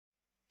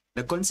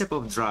The concept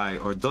of dry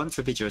or don't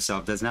repeat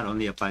yourself does not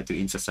only apply to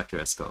infrastructure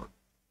as code.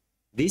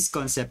 This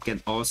concept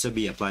can also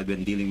be applied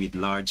when dealing with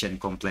large and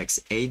complex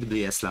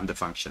AWS Lambda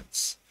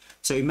functions.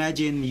 So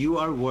imagine you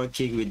are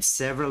working with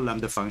several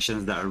Lambda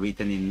functions that are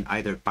written in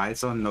either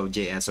Python,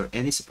 Node.js, or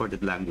any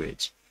supported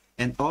language,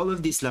 and all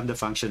of these Lambda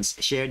functions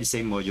share the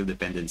same module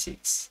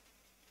dependencies.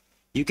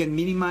 You can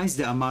minimize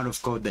the amount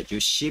of code that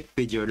you ship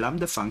with your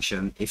Lambda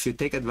function if you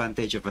take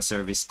advantage of a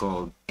service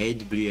called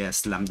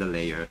AWS Lambda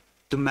Layer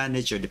to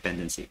manage your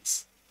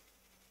dependencies.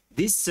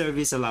 This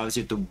service allows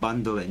you to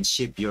bundle and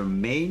ship your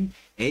main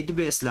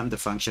AWS Lambda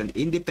function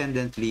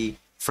independently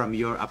from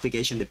your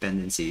application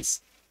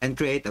dependencies and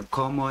create a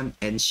common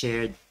and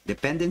shared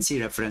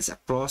dependency reference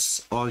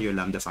across all your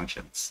Lambda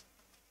functions.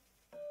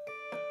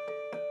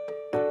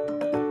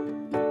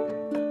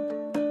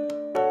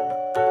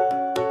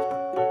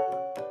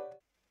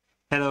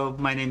 Hello,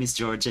 my name is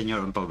George and you're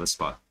on Pulver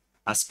Spot,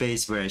 a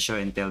space where I show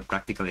and tell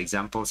practical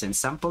examples and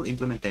sample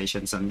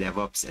implementations on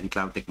DevOps and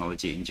cloud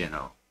technology in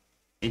general.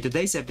 In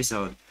today's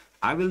episode,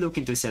 I will look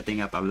into setting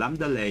up a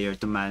Lambda layer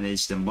to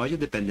manage the module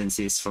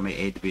dependencies from my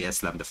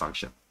AWS Lambda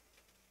function.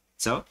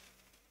 So,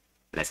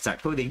 let's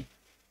start coding.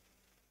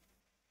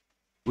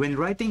 When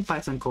writing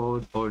Python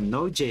code or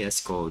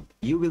Node.js code,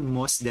 you will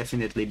most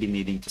definitely be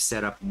needing to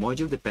set up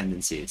module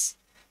dependencies,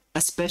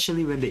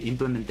 especially when the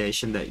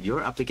implementation that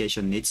your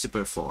application needs to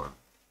perform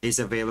is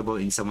available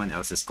in someone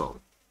else's code.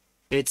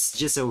 It's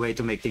just a way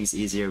to make things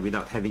easier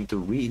without having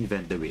to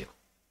reinvent the wheel.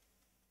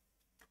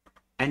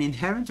 An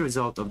inherent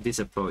result of this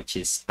approach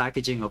is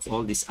packaging of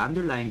all these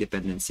underlying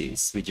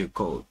dependencies with your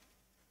code,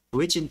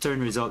 which in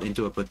turn result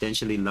into a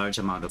potentially large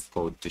amount of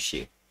code to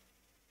ship.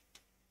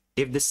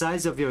 If the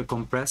size of your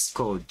compressed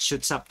code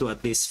shoots up to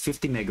at least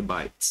 50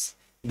 megabytes,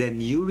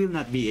 then you will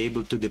not be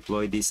able to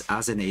deploy this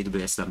as an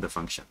AWS Lambda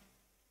function.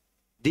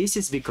 This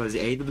is because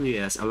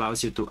AWS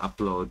allows you to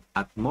upload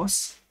at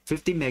most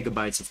 50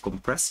 megabytes of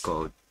compressed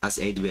code as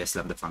AWS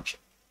Lambda function.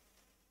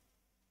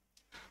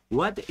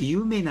 What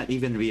you may not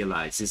even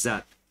realize is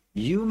that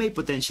you may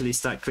potentially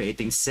start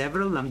creating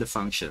several Lambda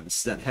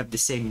functions that have the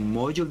same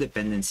module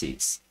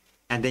dependencies,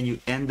 and then you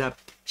end up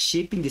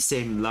shipping the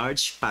same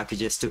large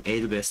packages to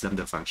AWS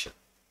Lambda function.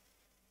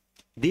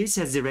 This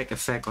has direct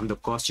effect on the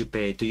cost you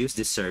pay to use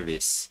this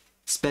service,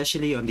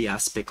 especially on the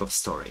aspect of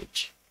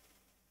storage.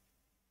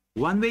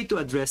 One way to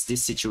address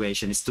this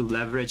situation is to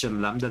leverage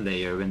on Lambda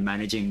Layer when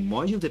managing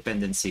module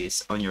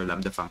dependencies on your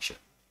Lambda function.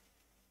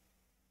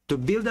 To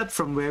build up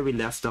from where we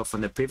left off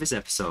on the previous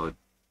episode,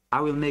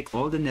 I will make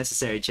all the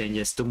necessary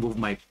changes to move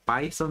my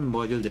Python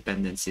module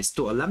dependencies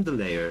to a Lambda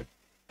Layer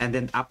and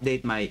then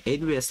update my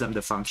AWS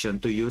Lambda function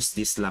to use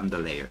this Lambda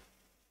Layer.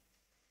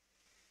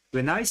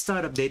 When I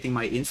start updating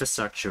my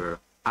infrastructure,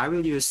 I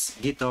will use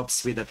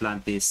GitOps with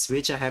Atlantis,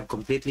 which I have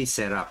completely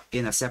set up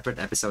in a separate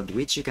episode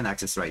which you can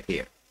access right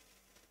here.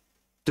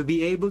 To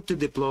be able to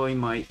deploy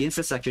my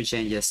infrastructure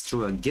changes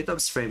through a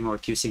GitOps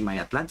framework using my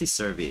Atlantis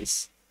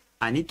service,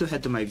 I need to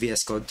head to my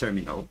VS Code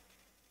terminal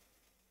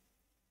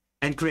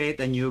and create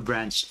a new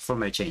branch for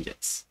my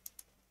changes.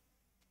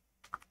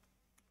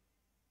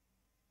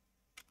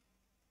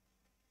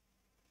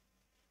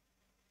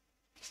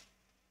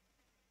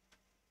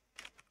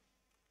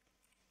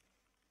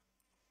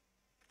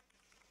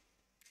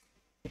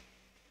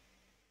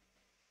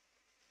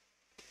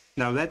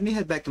 Now let me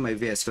head back to my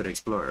VS Code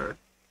Explorer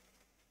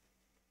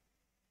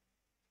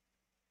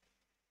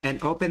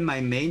and open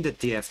my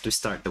main.tf to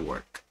start the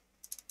work.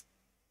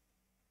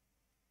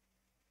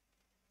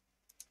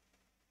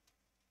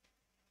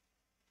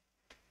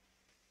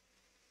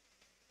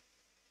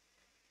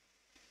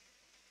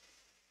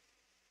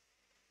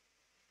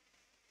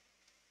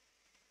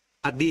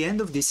 At the end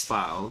of this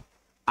file,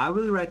 I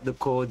will write the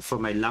code for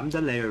my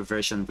Lambda Layer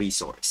version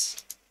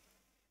resource.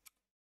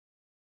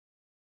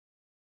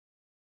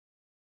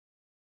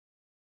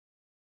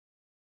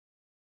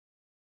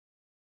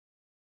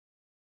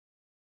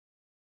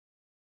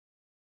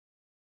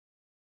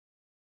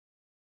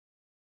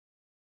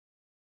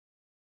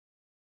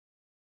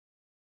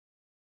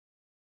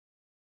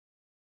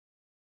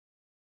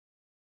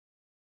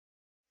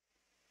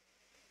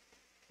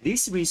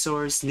 This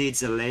resource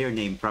needs a layer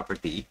name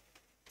property,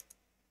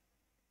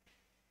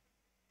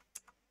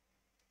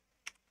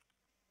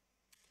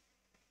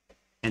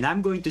 and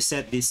I'm going to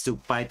set this to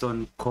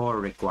Python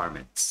core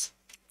requirements.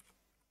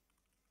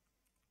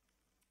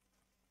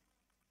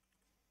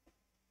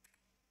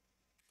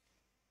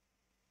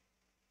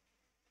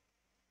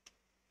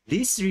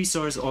 This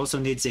resource also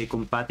needs a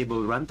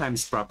compatible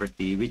runtimes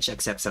property which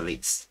accepts a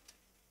list.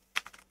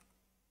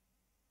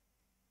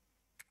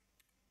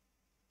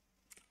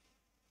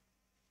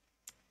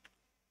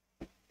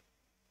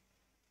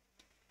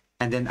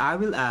 And then I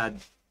will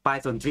add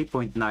Python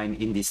 3.9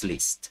 in this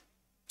list.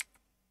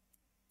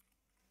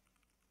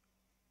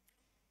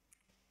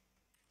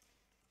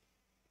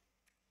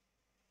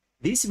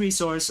 This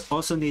resource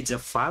also needs a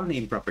file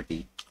name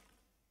property.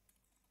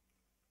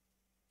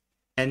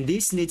 And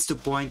this needs to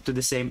point to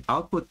the same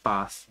output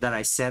path that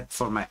I set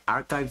for my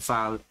archive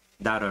file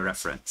data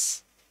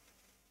reference.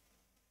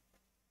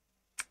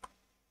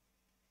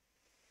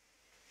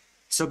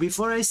 So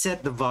before I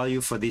set the value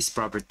for this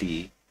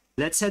property,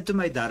 let's head to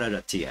my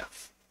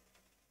data.tf.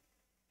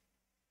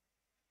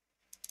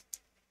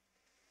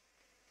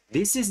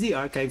 This is the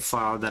archive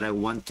file that I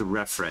want to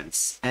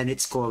reference, and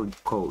it's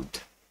called code.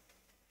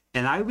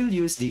 And I will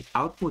use the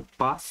output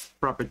path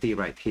property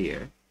right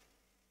here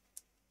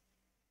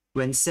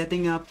when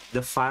setting up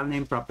the file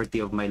name property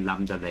of my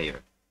Lambda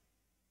layer.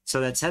 So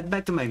let's head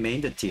back to my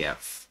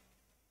main.tf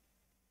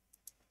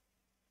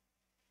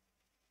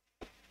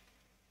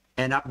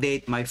and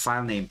update my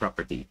file name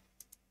property.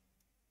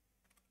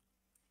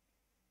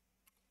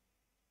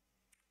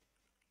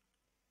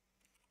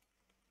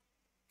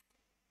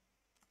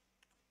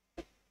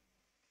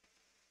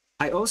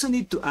 I also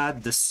need to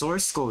add the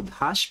source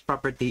code hash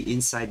property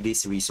inside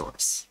this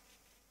resource.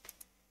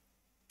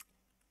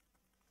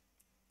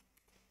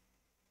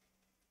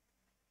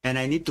 And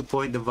I need to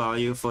point the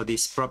value for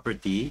this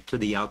property to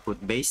the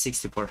output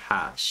base64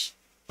 hash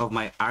of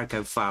my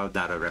archive file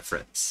data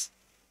reference.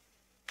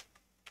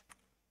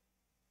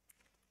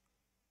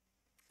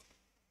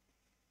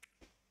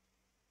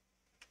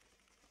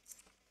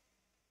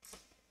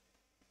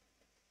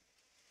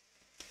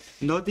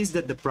 Notice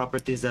that the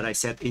properties that I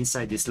set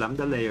inside this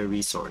Lambda layer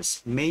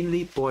resource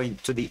mainly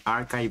point to the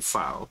archive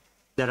file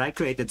that I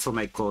created for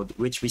my code,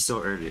 which we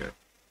saw earlier.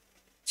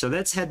 So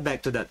let's head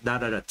back to that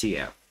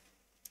data.tf.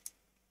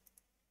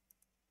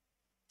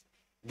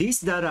 This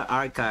data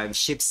archive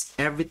ships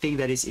everything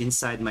that is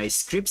inside my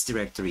scripts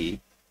directory,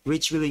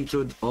 which will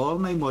include all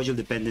my module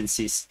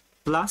dependencies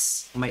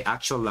plus my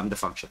actual Lambda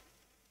function.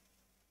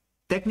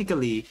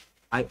 Technically,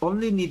 I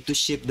only need to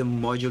ship the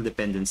module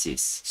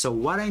dependencies. So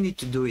what I need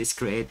to do is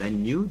create a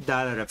new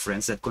data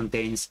reference that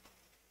contains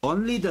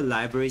only the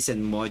libraries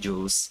and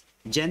modules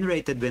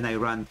generated when I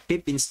run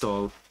pip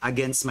install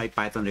against my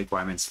Python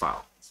requirements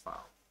file.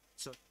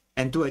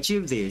 And to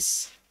achieve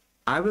this,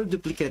 I will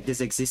duplicate this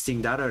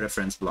existing data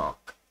reference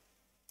block.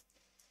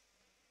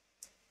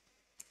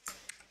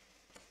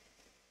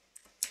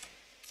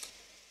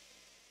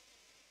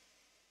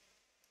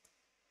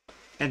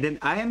 And then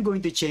I am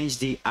going to change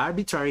the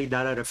arbitrary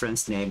data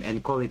reference name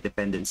and call it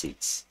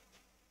dependencies.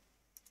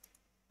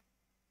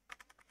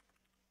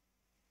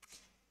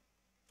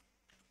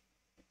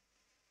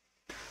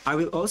 I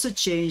will also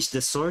change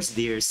the source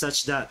dir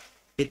such that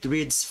it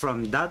reads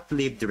from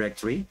 .lib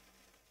directory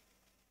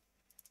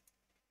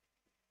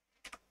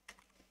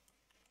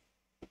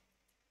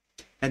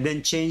and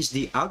then change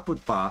the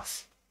output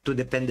path to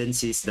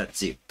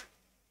dependencies.zip.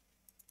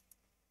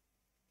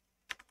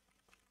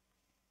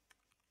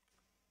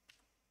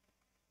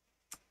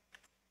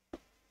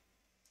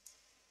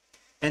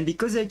 And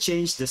because I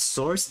changed the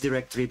source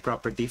directory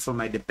property for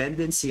my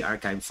dependency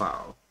archive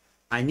file,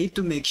 I need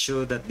to make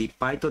sure that the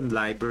Python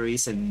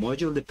libraries and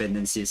module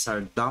dependencies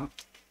are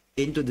dumped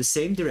into the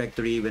same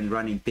directory when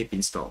running pip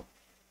install.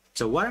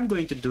 So what I'm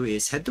going to do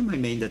is head to my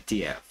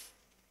main.tf.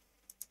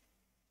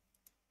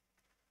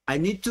 I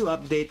need to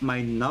update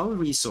my null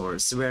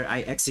resource where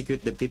I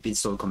execute the pip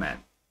install command.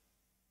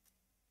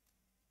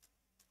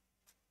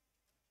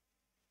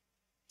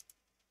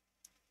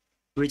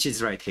 Which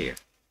is right here.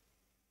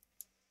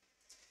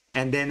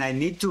 And then I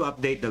need to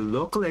update the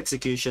local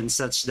execution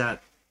such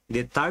that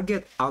the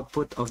target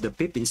output of the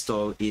pip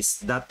install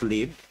is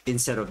 .lib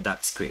instead of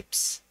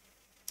 .scripts.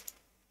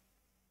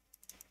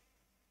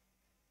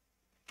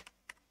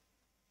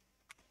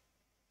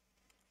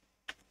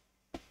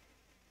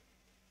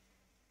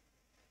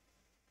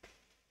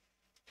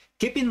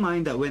 Keep in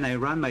mind that when I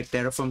run my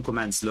Terraform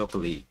commands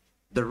locally,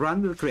 the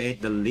run will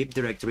create the lib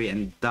directory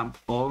and dump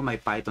all my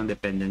Python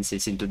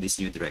dependencies into this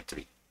new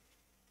directory.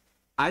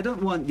 I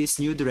don't want this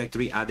new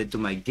directory added to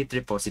my Git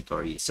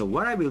repository, so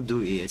what I will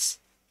do is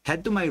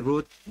head to my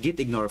root git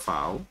ignore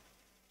file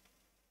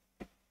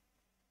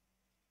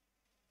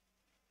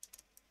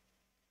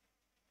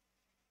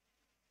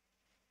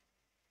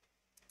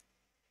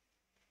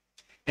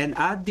and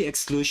add the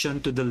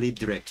exclusion to the lib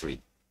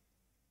directory.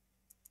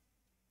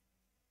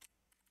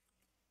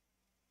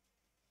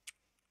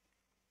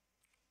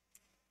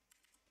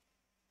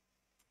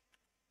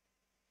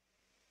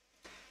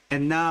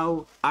 And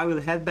now I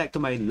will head back to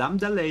my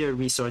Lambda layer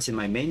resource in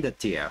my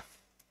main.tf.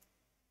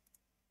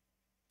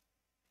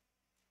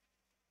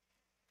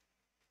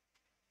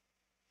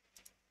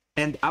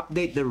 And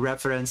update the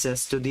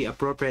references to the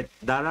appropriate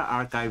data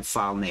archive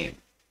file name.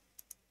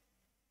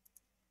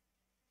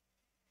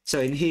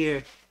 So in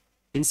here,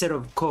 instead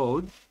of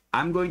code,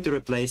 I'm going to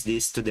replace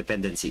this to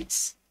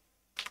dependencies.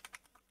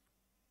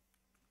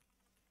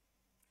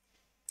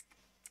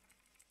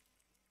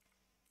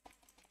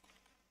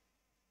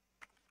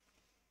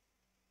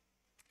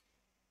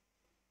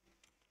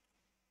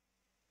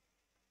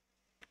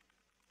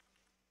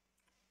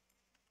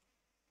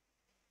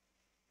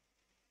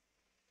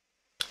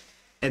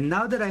 And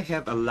now that I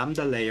have a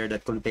Lambda layer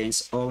that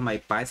contains all my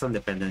Python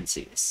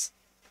dependencies,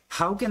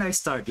 how can I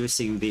start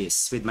using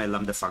this with my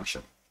Lambda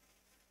function?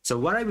 So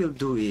what I will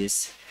do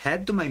is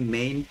head to my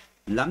main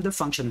Lambda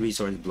function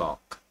resource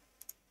block.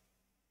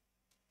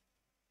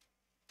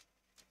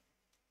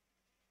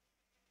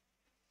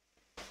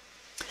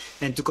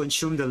 And to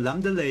consume the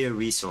Lambda layer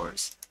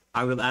resource,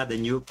 I will add a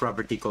new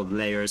property called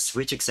layers,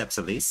 which accepts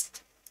a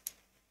list.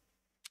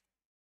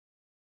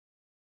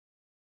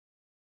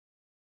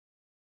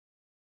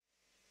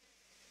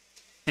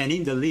 And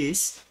in the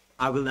list,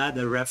 I will add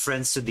a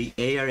reference to the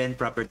ARN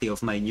property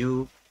of my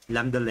new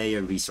Lambda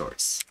layer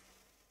resource.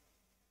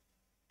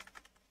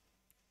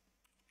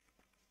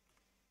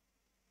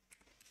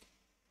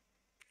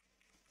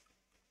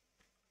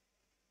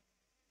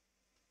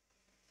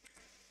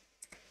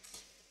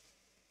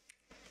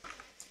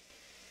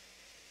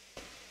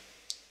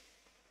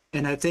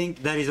 And I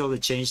think that is all the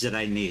change that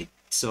I need.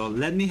 So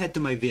let me head to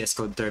my VS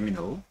Code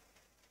terminal.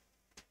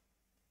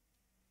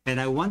 And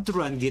I want to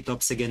run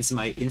GitOps against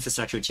my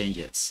infrastructure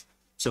changes.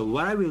 So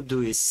what I will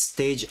do is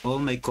stage all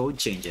my code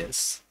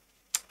changes.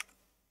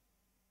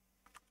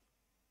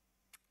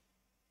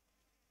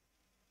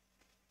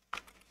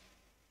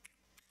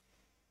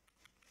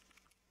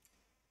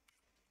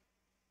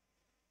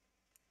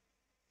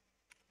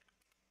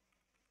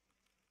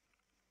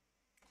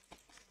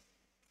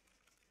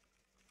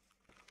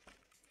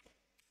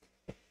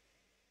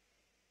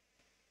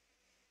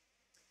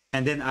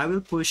 And then I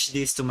will push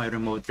this to my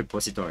remote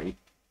repository.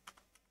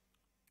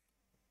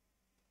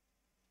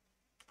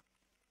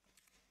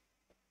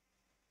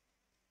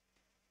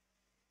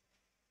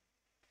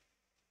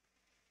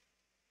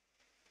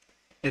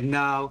 And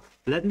now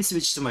let me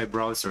switch to my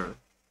browser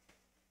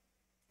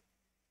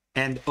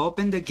and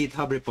open the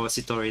GitHub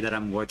repository that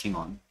I'm working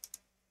on.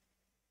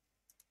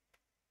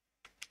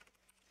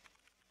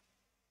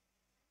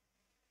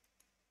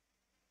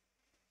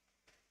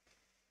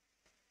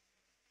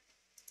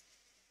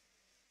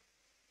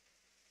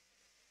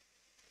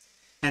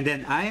 And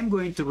then I am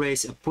going to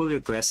raise a pull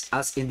request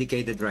as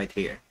indicated right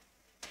here.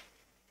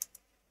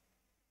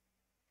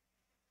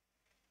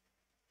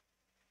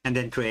 And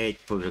then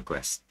create pull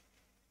request.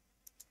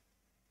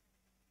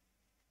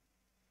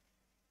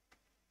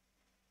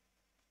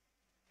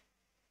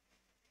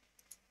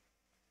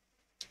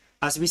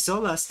 As we saw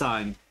last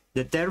time,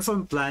 the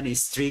Terraform plan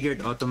is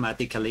triggered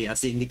automatically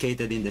as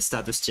indicated in the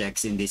status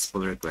checks in this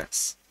pull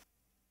request.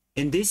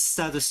 In this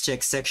status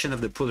check section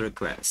of the pull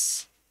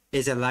request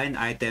is a line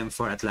item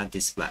for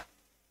Atlantis plan.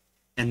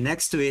 And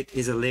next to it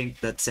is a link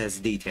that says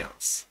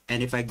details.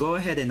 And if I go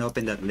ahead and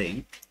open that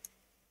link,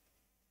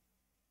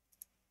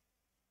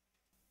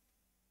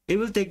 it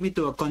will take me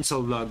to a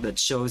console log that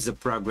shows the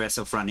progress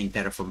of running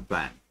Terraform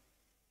plan.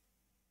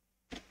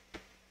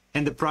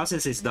 And the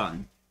process is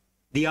done.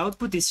 The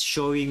output is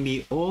showing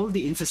me all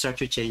the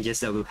infrastructure changes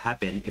that will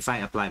happen if I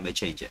apply my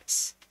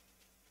changes.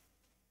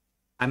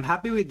 I'm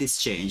happy with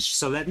this change,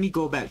 so let me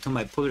go back to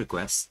my pull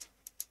request.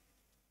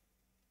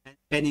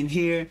 And in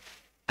here,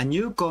 a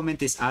new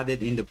comment is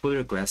added in the pull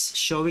request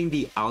showing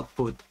the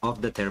output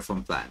of the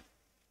Terraform plan.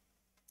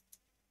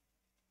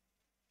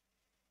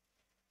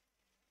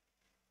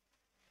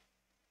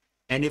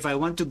 And if I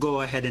want to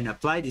go ahead and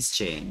apply this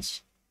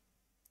change,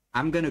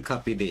 I'm going to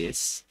copy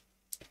this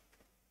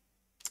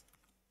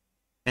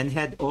and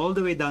head all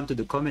the way down to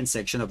the comment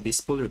section of this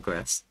pull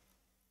request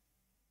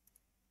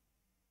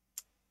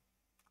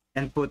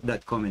and put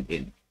that comment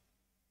in.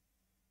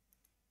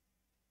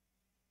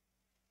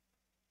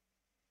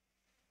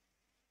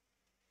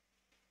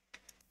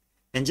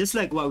 And just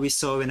like what we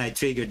saw when I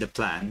triggered the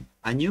plan,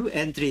 a new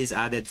entry is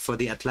added for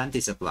the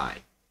Atlantis apply.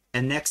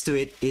 And next to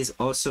it is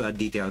also a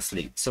details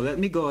link. So let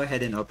me go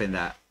ahead and open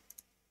that.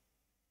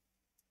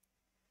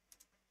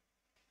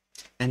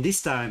 And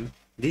this time,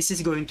 this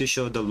is going to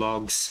show the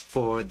logs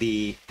for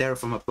the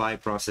Terraform apply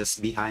process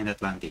behind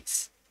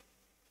Atlantis.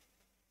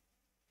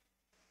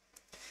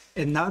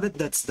 And now that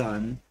that's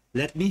done,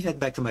 let me head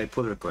back to my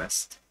pull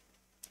request.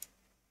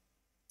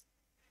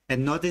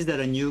 And notice that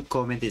a new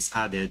comment is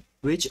added,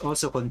 which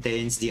also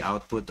contains the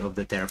output of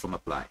the Terraform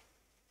apply.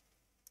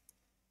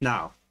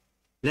 Now,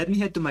 let me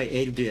head to my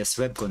AWS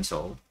Web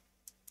Console.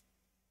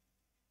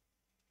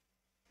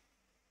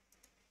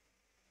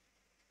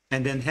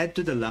 And then head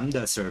to the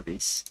Lambda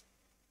service.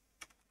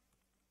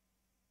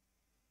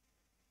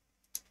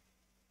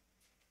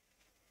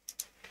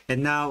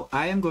 And now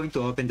I am going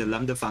to open the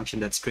Lambda function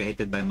that's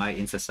created by my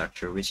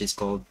infrastructure, which is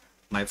called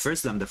my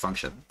first Lambda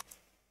function.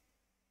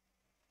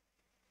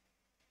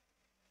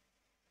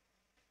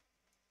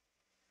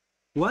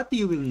 What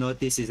you will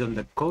notice is on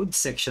the code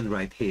section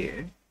right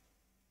here,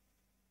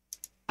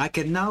 I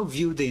can now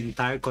view the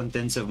entire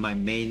contents of my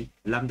main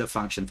Lambda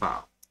function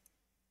file.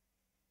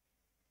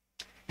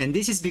 And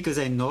this is because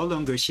I no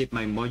longer ship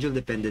my module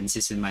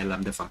dependencies in my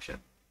Lambda function.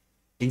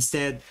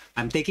 Instead,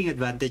 I'm taking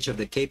advantage of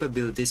the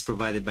capabilities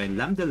provided by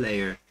Lambda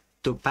Layer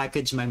to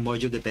package my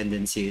module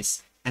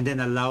dependencies and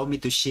then allow me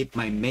to ship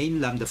my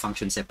main Lambda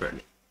function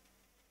separately.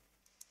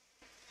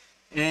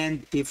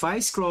 And if I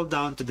scroll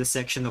down to the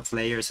section of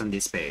layers on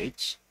this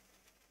page,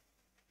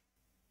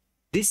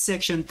 this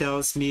section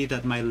tells me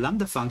that my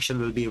Lambda function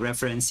will be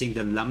referencing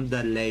the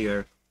Lambda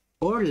layer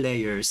or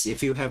layers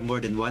if you have more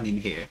than one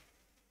in here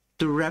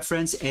to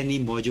reference any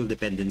module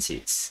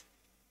dependencies.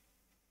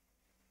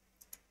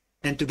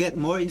 And to get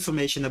more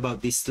information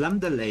about this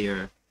Lambda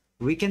layer,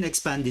 we can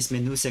expand this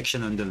menu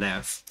section on the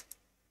left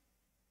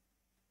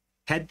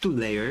head to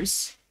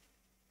Layers,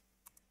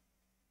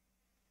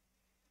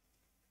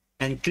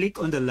 and click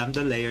on the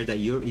Lambda layer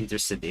that you're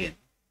interested in.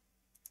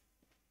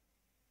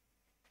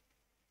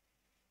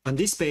 On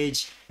this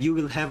page, you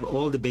will have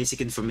all the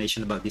basic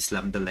information about this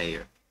Lambda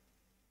layer.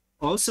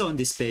 Also on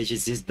this page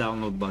is this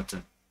download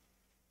button.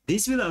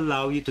 This will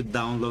allow you to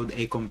download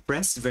a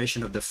compressed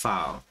version of the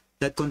file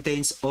that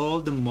contains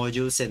all the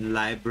modules and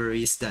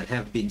libraries that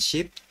have been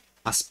shipped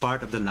as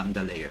part of the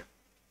Lambda layer.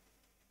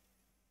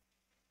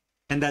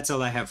 And that's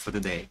all I have for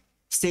today.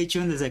 Stay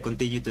tuned as I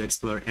continue to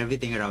explore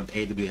everything around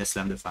AWS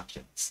Lambda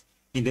Functions.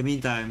 In the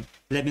meantime,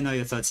 let me know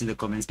your thoughts in the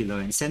comments below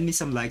and send me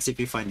some likes if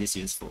you find this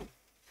useful.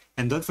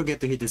 And don't forget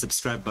to hit the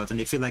subscribe button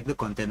if you like the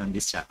content on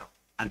this channel.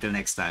 Until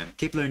next time,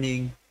 keep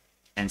learning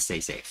and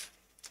stay safe.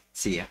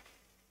 See ya.